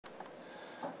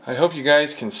I hope you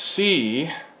guys can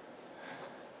see.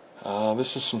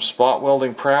 This is some spot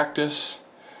welding practice.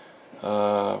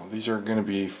 These are going to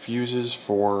be fuses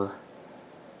for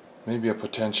maybe a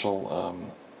potential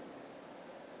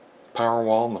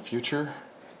Powerwall in the future.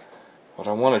 What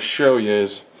I want to show you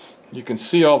is you can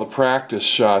see all the practice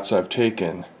shots I've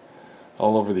taken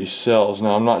all over these cells.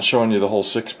 Now I'm not showing you the whole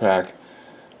six-pack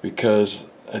because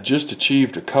I just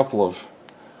achieved a couple of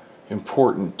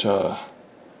important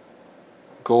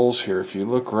goals here. If you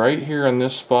look right here on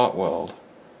this spot weld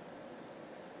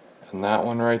and that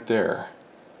one right there,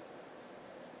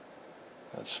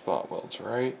 that spot welds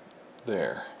right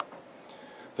there.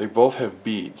 They both have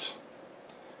beads.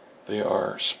 They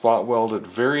are spot welded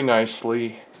very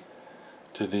nicely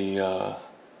to the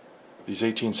these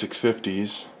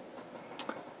 18650s,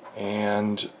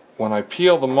 and when I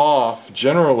peel them off,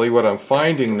 generally what I'm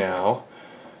finding now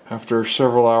after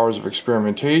several hours of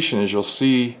experimentation is you'll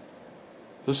see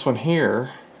this one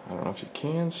here. I don't know if you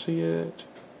can see it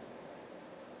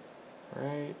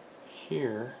right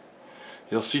here.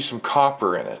 You'll see some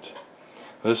copper in it.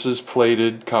 This is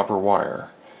plated copper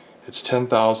wire. It's 10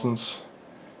 thousandths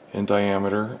in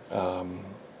diameter,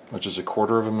 which is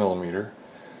 1/4 of a millimeter,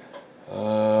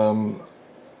 and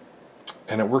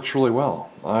it works really well.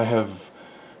 I have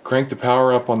cranked the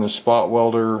power up on this spot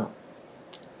welder.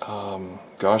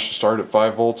 Gosh, I started at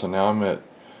 5 volts and now I'm at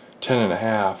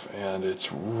 10.5, and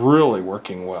it's really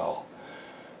working well.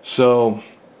 So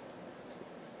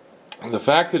the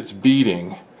fact that it's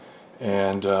beading,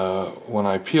 and when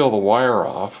I peel the wire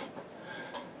off,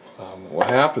 what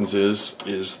happens is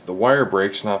the wire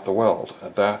breaks, not the weld.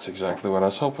 That's exactly what I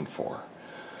was hoping for.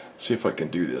 See if I can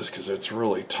do this because it's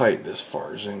really tight this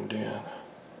far zoomed in.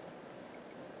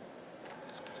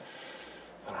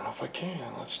 I don't know if I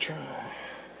can. Let's try.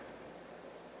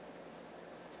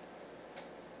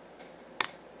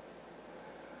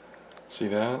 See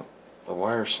that? The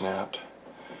wire snapped.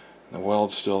 The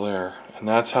weld's still there. And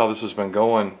that's how this has been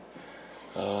going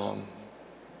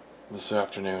this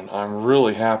afternoon. I'm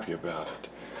really happy about it.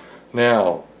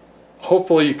 Now,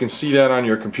 hopefully you can see that on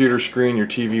your computer screen, your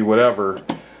TV, whatever.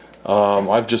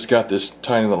 I've just got this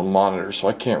tiny little monitor, so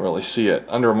I can't really see it.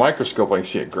 Under a microscope I can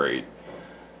see it great.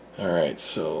 Alright,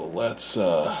 so let's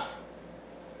zoom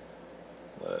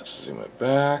it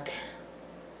back,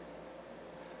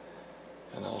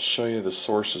 and I'll show you the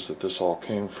sources that this all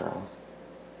came from.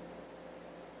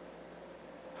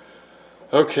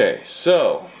 Okay,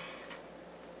 so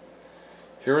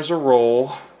here is a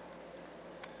roll.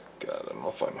 God, I don't know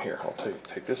if I'm here. I'll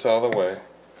take this out of the way.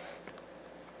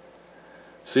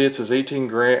 See, it says 18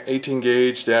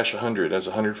 gauge dash 100 as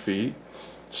 100 feet.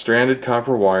 Stranded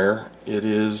copper wire. It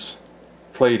is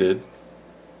plated.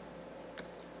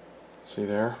 See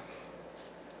there?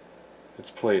 It's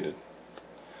plated.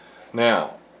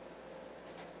 Now,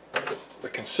 the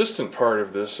consistent part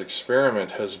of this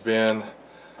experiment has been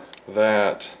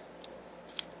that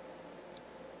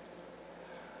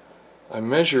I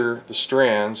measure the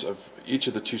strands of each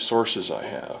of the two sources I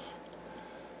have.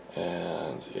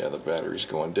 And yeah, the battery's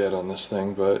going dead on this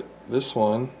thing, but this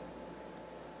one,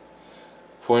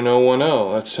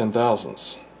 0.010, that's 10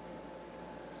 thousandths.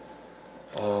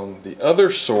 The other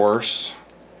source,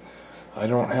 I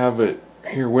don't have it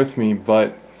here with me,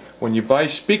 but when you buy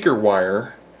speaker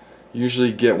wire, you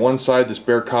usually get one side that's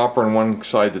bare copper and one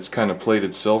side that's kind of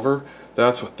plated silver.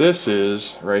 That's what this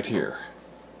is right here.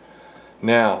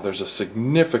 Now, there's a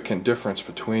significant difference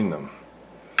between them.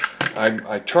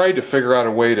 I tried to figure out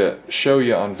a way to show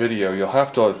you on video. You'll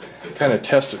have to kind of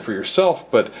test it for yourself,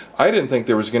 but I didn't think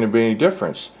there was going to be any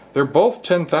difference. They're both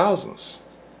 10 thousandths.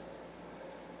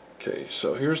 Okay,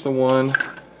 so here's the one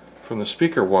from the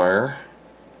speaker wire.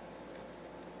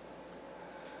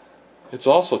 It's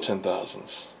also 10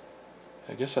 thousandths.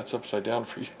 I guess that's upside down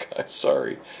for you guys,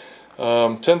 sorry.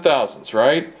 10 thousandths,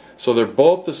 right? So they're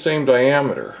both the same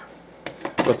diameter,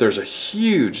 but there's a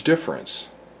huge difference.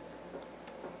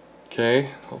 Okay,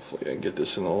 hopefully I can get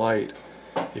this in the light.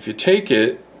 If you take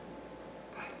it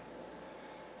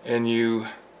and you,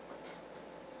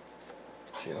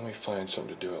 okay, let me find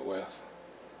something to do it with,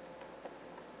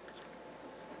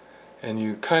 and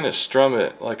you kind of strum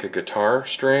it like a guitar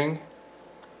string.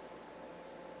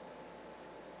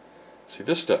 See,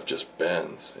 this stuff just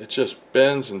bends. It just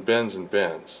bends and bends and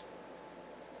bends.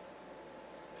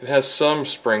 It has some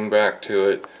spring back to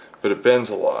it, but it bends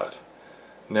a lot.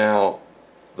 Now,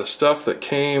 the stuff that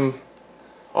came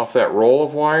off that roll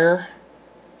of wire,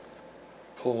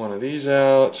 pull one of these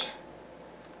out,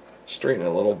 straighten it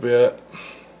a little bit.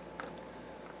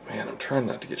 Man, I'm trying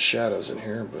not to get shadows in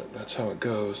here, but that's how it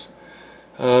goes.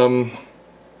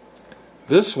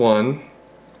 This one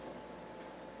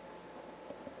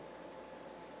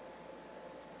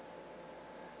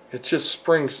it just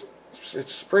springs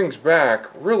back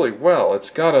really well. It's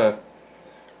got a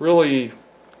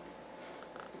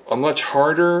much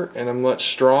harder and a much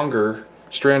stronger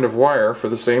strand of wire for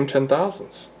the same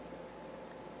 10,000ths.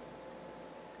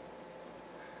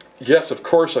 Yes, of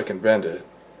course I can bend it,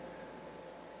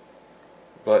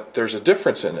 but there's a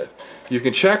difference in it. You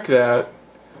can check that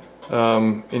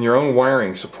in your own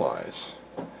wiring supplies.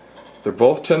 They're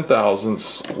both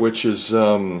 10,000ths, which is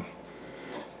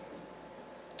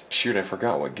shoot, I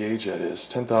forgot what gauge that is.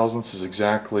 10,000ths is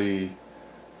exactly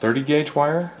 30 gauge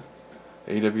wire,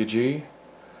 AWG.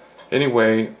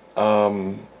 Anyway,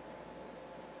 some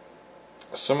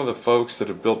of the folks that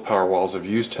have built Powerwalls have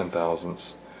used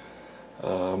 10,000ths.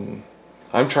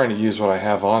 I'm trying to use what I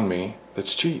have on me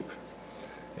that's cheap.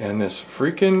 And this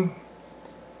freaking,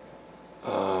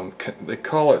 they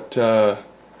call it,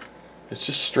 it's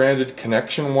just stranded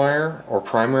connection wire or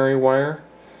primary wire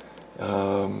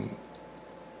that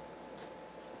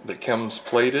comes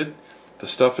plated. The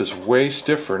stuff is way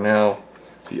stiffer. Now,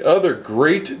 the other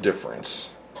great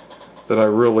difference that I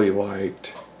really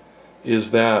liked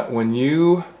is that when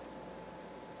you,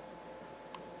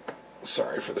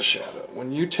 sorry for the shadow,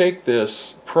 when you take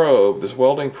this probe, this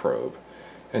welding probe,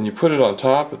 and you put it on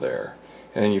top of there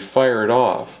and you fire it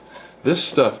off, this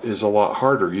stuff is a lot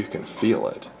harder. You can feel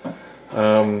it.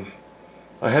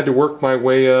 I had to work my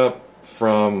way up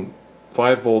from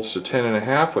 5 volts to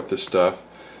 10.5 with this stuff,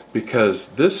 because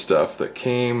this stuff that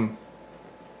came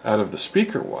out of the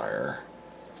speaker wire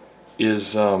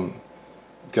is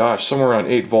gosh, somewhere around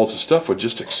 8 volts of stuff would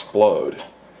just explode.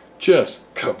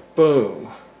 Just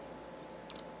kaboom.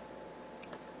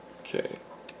 Okay,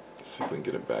 let's see if we can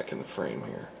get it back in the frame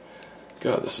here.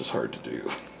 God, this is hard to do.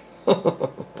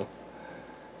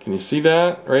 Can you see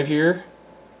that right here?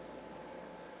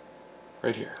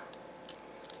 Right here.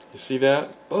 You see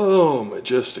that? Boom, it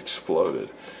just exploded.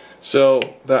 So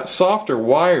that softer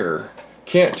wire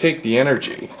can't take the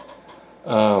energy.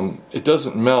 It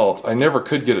doesn't melt. I never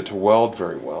could get it to weld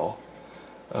very well.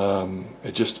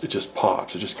 It just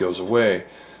pops. It just goes away.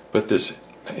 But this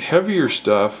heavier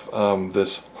stuff,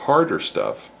 this harder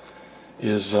stuff,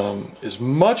 is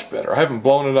much better. I haven't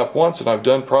blown it up once, and I've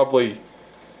done probably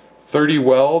 30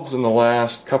 welds in the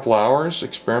last couple hours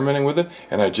experimenting with it,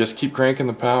 and I just keep cranking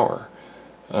the power.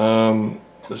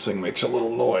 This thing makes a little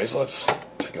noise. Let's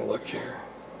take a look here.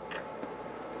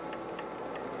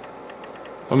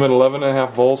 I'm at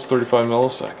 11.5 volts, 35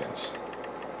 milliseconds.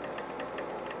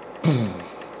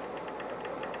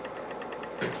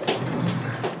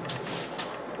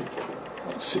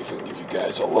 Let's see if we can give you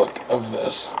guys a look of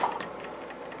this.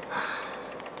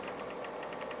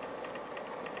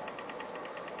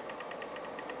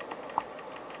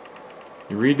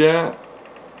 You read that?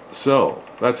 So,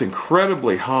 that's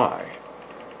incredibly high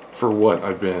for what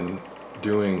I've been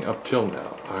doing up till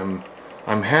now.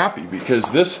 I'm happy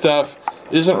because this stuff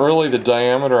isn't really the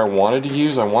diameter I wanted to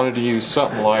use. I wanted to use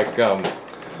something like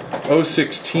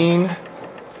 016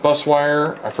 bus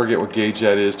wire. I forget what gauge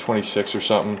that is, 26 or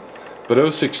something.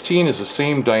 But 016 is the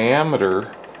same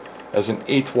diameter as an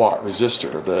 8 watt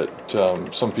resistor that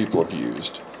some people have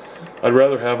used. I'd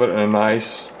rather have it in a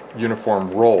nice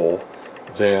uniform roll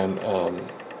than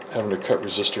having to cut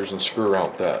resistors and screw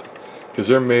around with that, because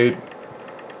they're made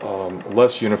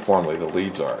less uniformly, the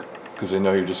leads are, because they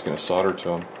know you're just going to solder to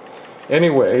them.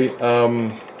 Anyway,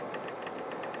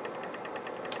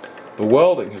 the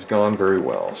welding has gone very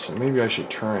well, so maybe I should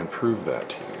try and prove that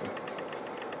to you.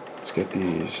 Let's get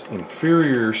these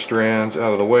inferior strands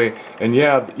out of the way. And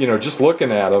yeah, you know, just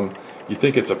looking at them, you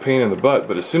think it's a pain in the butt,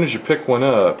 but as soon as you pick one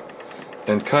up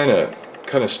and kind of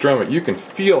strum it, you can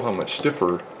feel how much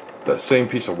stiffer that same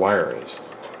piece of wire is.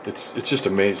 It's just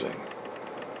amazing.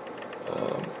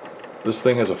 This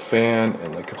thing has a fan,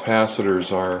 and the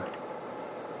capacitors are,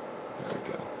 there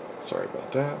we go, sorry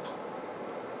about that.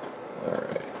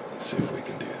 Alright, let's see if we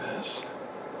can do this.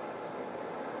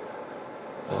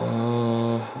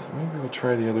 Maybe we'll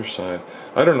try the other side.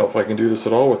 I don't know if I can do this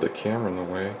at all with the camera in the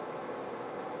way.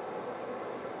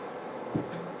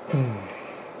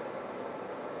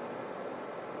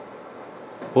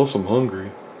 Plus I'm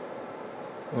hungry.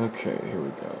 Okay, here we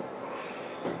go.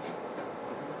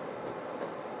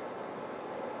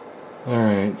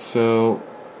 Alright, so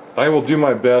I will do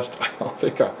my best. I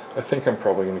think I'm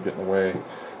probably going to get in the way.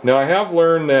 Now I have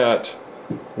learned that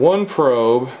one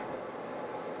probe,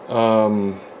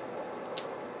 I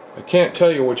can't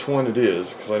tell you which one it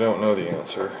is because I don't know the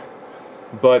answer,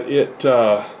 but it,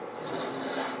 I'm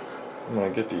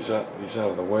going to get these out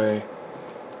of the way.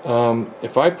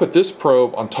 If I put this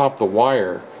probe on top of the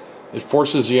wire, it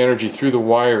forces the energy through the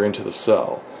wire into the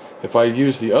cell. If I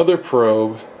use the other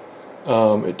probe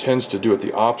it tends to do it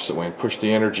the opposite way and push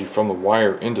the energy from the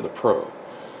wire into the probe.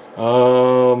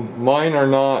 Mine are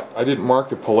not, I didn't mark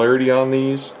the polarity on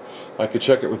these. I could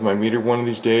check it with my meter one of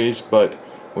these days, but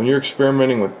when you're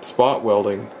experimenting with spot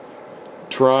welding,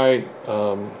 try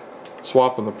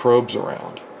swapping the probes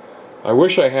around. I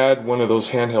wish I had one of those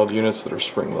handheld units that are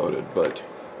spring-loaded, but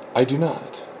I do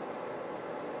not.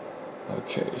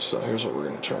 Okay, so here's what we're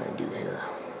going to try and do here.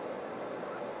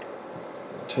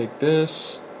 Take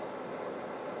this,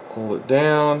 hold it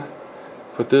down,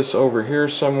 put this over here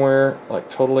somewhere,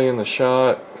 like totally in the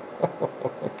shot.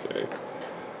 Okay,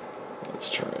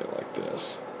 let's try it like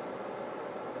this.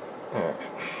 Alright.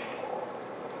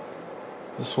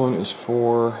 This one is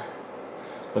for,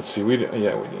 let's see, we need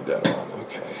that on,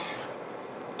 okay.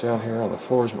 Down here on the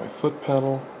floor is my foot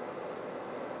pedal.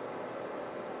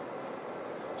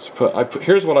 So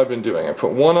here's what I've been doing. I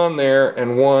put one on there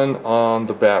and one on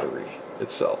the battery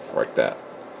itself, like that.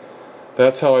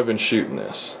 That's how I've been shooting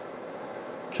this.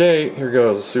 Okay, here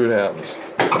goes. Let's see what happens.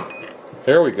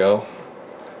 There we go.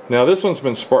 Now this one's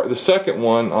been the second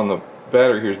one on the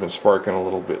battery here has been sparking a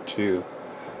little bit too.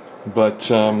 But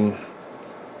yeah,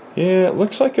 it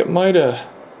looks like it might have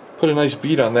put a nice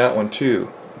beat on that one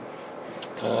too.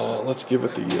 Let's give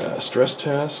it the stress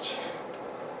test.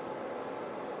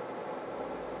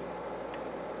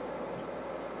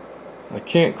 I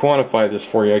can't quantify this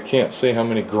for you. I can't say how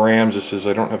many grams this is.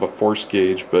 I don't have a force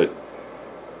gauge, but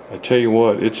I tell you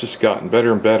what, it's just gotten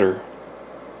better and better.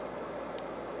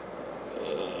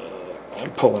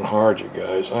 I'm pulling hard, you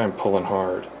guys. I'm pulling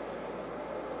hard.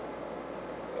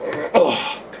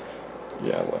 Ugh.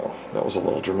 Yeah, well, that was a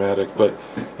little dramatic, but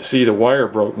you see, the wire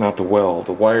broke, not the weld.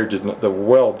 The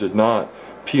weld did not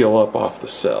peel up off the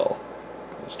cell.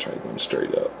 Let's try going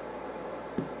straight up.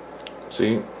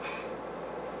 See?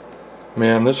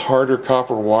 Man, this harder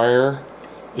copper wire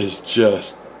is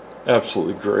just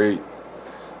absolutely great.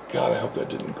 God, I hope that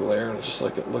didn't glare just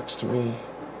like it looks to me.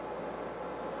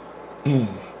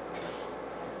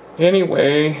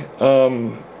 Anyway,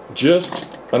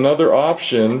 just another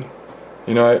option.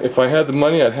 You know, if I had the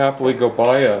money, I'd happily go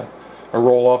buy a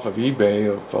roll off of eBay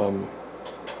of,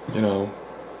 you know,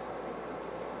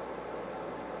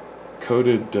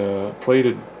 coated,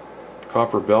 plated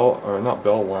copper bell, or not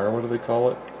bell wire, what do they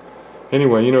call it?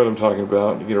 Anyway, you know what I'm talking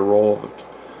about. You get a roll of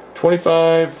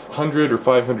 2,500 or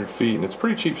 500 feet, and it's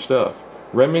pretty cheap stuff.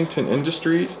 Remington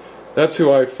Industries, that's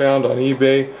who I found on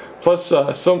eBay. Plus,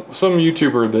 some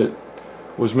YouTuber that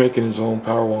was making his own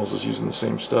Powerwalls is using the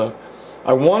same stuff.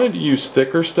 I wanted to use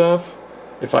thicker stuff.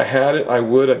 If I had it, I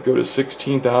would. I'd go to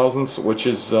 16 thousandths, which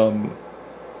is,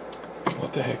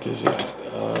 what the heck is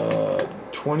that?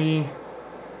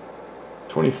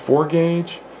 24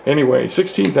 gauge? Anyway,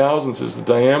 16 thousandths is the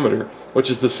diameter,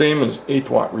 which is the same as 8th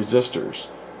watt resistors,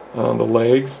 the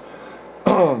legs.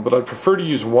 But I prefer to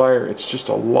use wire. It's just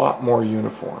a lot more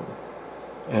uniform.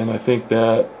 And I think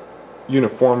that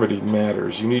uniformity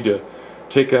matters. You need to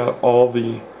take out all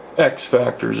the X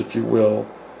factors, if you will,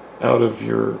 out of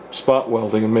your spot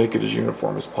welding and make it as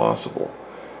uniform as possible.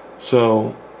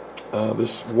 So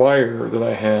this wire that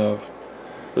I have,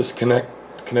 this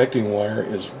connecting wire,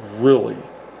 is really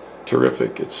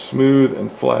terrific. It's smooth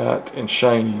and flat and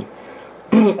shiny.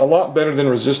 A lot better than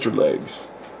resistor legs.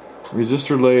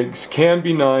 Resistor legs can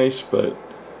be nice, but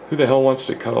who the hell wants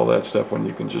to cut all that stuff when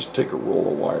you can just take a roll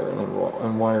of wire and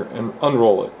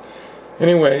unroll it?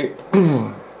 Anyway,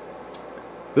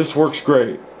 this works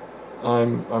great.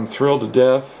 I'm thrilled to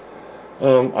death.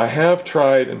 I have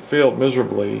tried and failed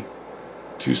miserably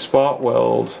to spot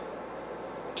weld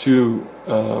to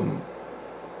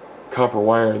copper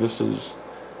wire. This is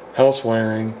house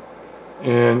wiring,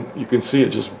 and you can see it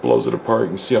just blows it apart. You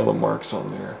can see all the marks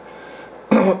on there.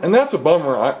 And that's a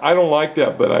bummer. I don't like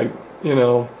that, but you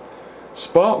know,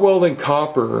 spot welding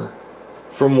copper,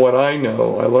 from what I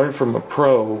know, I learned from a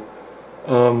pro,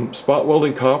 spot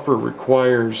welding copper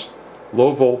requires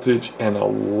low voltage and a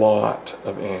lot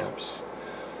of amps.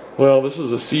 Well, this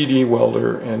is a CD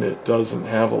welder, and it doesn't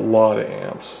have a lot of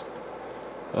amps.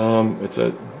 It's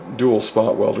a dual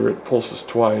spot welder. It pulses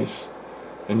twice,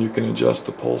 and you can adjust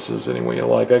the pulses any way you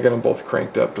like. I got them both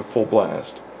cranked up to full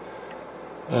blast.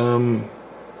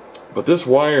 But this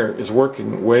wire is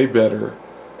working way better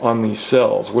on these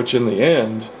cells, which in the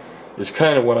end is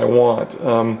kind of what I want.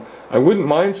 I wouldn't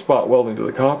mind spot welding to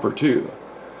the copper too.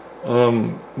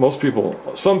 Some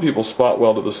people spot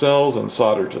weld to the cells and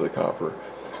solder to the copper.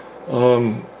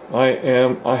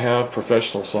 I have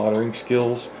professional soldering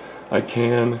skills. I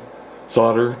can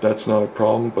solder, that's not a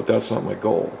problem, but that's not my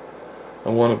goal. I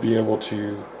want to be able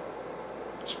to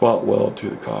spot weld to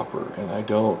the copper, and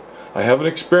I haven't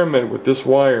experimented with this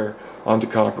wire onto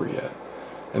copper yet,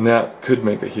 and that could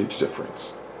make a huge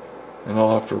difference, and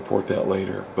I'll have to report that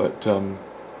later. But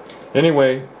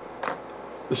anyway,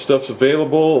 this stuff's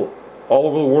available all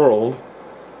over the world,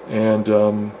 and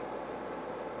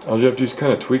all you have to do is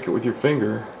kind of tweak it with your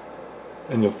finger,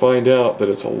 and you'll find out that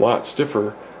it's a lot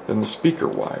stiffer than the speaker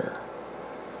wire.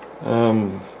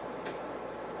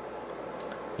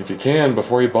 If you can,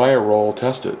 before you buy a roll,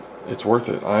 test it. It's worth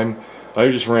it. I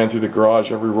just ran through the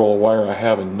garage every roll of wire I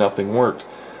have and nothing worked.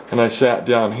 And I sat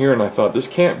down here and I thought, this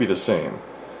can't be the same.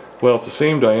 Well, it's the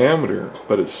same diameter,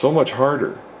 but it's so much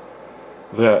harder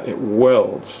that it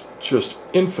welds just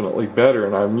infinitely better,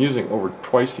 and I'm using over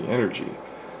twice the energy,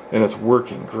 and it's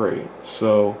working great.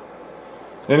 So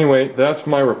anyway, that's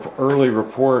my early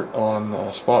report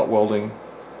on spot welding,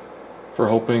 for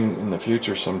hoping in the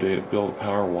future someday to build a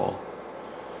Powerwall.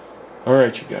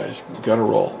 Alright you guys, gotta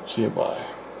roll. See you, bye.